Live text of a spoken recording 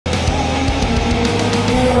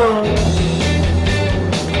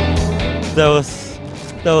that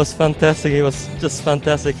was fantastic. It was just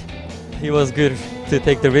fantastic. He was good to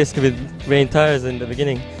take the risk with rain tires in the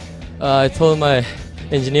beginning. I told my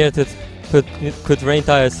engineer to put rain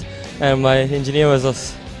tires, and my engineer was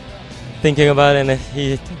just thinking about it, and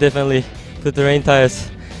he definitely put the rain tires,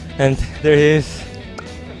 and there he is.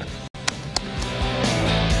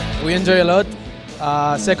 We enjoy a lot.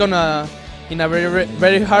 Second, in a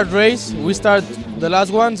very hard race, we start the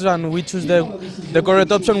last ones and we choose the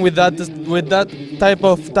correct option with that type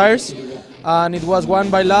of tires, and it was won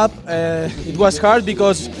by lap. It was hard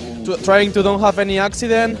because trying to don't have any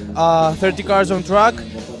accident. 30 cars on track,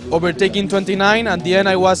 overtaking 29. At the end,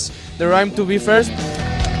 I was the right to be first.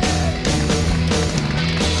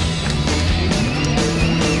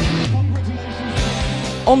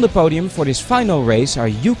 On the podium for this final race are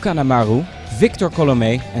Kanamaru, Victor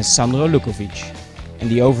Colomé and Sandro Lukovic. And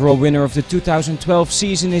the overall winner of the 2012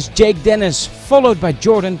 season is Jake Dennis, followed by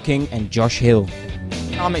Jordan King and Josh Hill.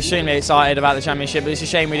 I'm extremely excited about the championship, but it's a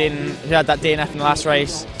shame we had that DNF in the last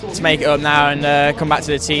race. To make it up now and come back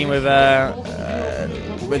to the team with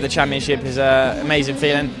the championship is an amazing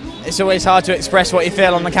feeling. It's always hard to express what you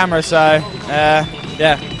feel on the camera, so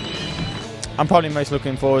yeah. I'm probably most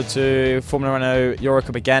looking forward to Formula Renault Euro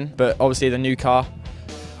Cup again, but obviously the new car,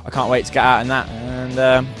 I can't wait to get out in that,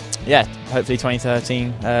 and yeah, hopefully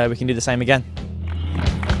 2013 we can do the same again.